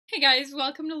Hey guys,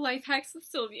 welcome to Life Hacks with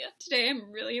Sylvia. Today I'm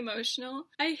really emotional.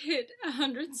 I hit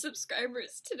 100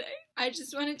 subscribers today. I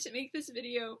just wanted to make this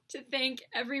video to thank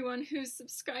everyone who's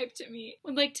subscribed to me.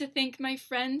 Would like to thank my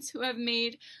friends who have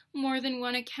made more than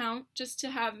one account just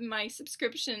to have my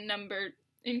subscription number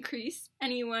increase.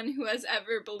 Anyone who has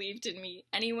ever believed in me.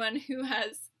 Anyone who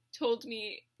has told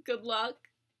me good luck.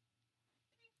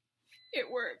 It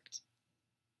worked.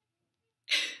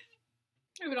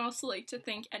 I would also like to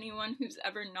thank anyone who's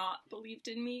ever not believed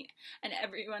in me and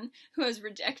everyone who has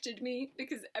rejected me,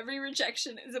 because every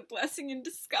rejection is a blessing in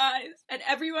disguise. And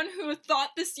everyone who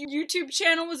thought this YouTube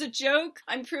channel was a joke,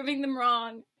 I'm proving them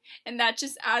wrong. And that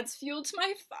just adds fuel to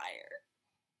my fire.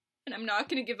 And I'm not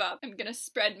gonna give up. I'm gonna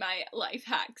spread my life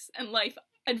hacks and life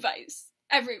advice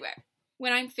everywhere.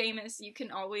 When I'm famous, you can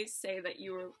always say that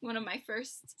you were one of my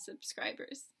first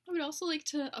subscribers. I would also like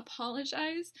to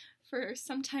apologize for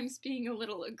sometimes being a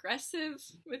little aggressive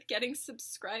with getting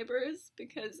subscribers,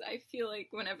 because I feel like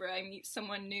whenever I meet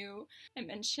someone new, I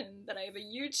mention that I have a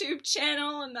YouTube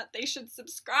channel and that they should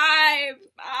subscribe.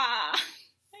 I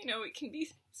know it can be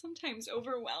sometimes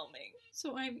overwhelming.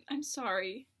 So I'm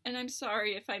sorry, and I'm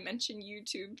sorry if I mention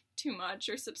YouTube too much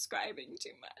or subscribing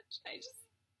too much. I'm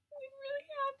really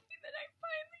happy that I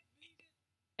finally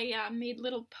made it. I made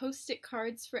little post-it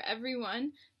cards for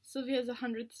everyone. Sylvia's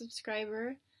 100th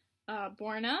subscriber.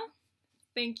 Borna,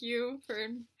 thank you for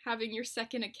having your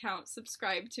second account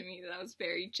subscribe to me. That was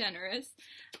very generous.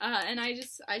 And I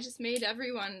just made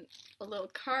everyone a little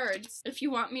cards. If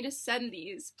you want me to send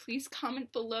these, please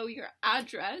comment below your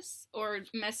address or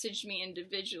message me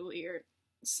individually or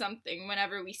something.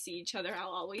 Whenever we see each other, I'll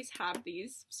always have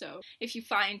these. So if you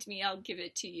find me, I'll give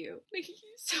it to you. Thank you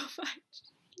so much.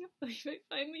 I can't believe I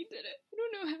finally did it. I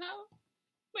don't know how.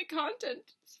 My content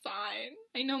is fine.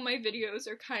 I know my videos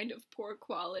are kind of poor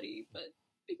quality, but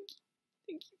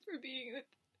thank you for being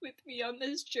with me on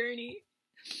this journey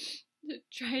to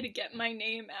try to get my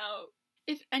name out.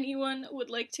 If anyone would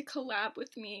like to collab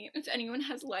with me, if anyone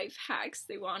has life hacks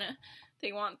they want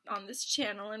on this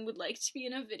channel and would like to be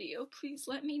in a video, please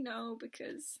let me know,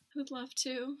 because I would love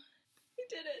to. I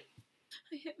did it.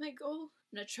 I hit my goal.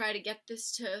 I'm gonna try to get this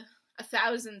to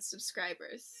 1,000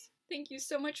 subscribers. Thank you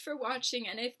so much for watching,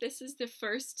 and if this is the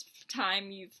first time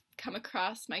you've come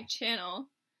across my channel,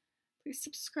 please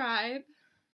subscribe.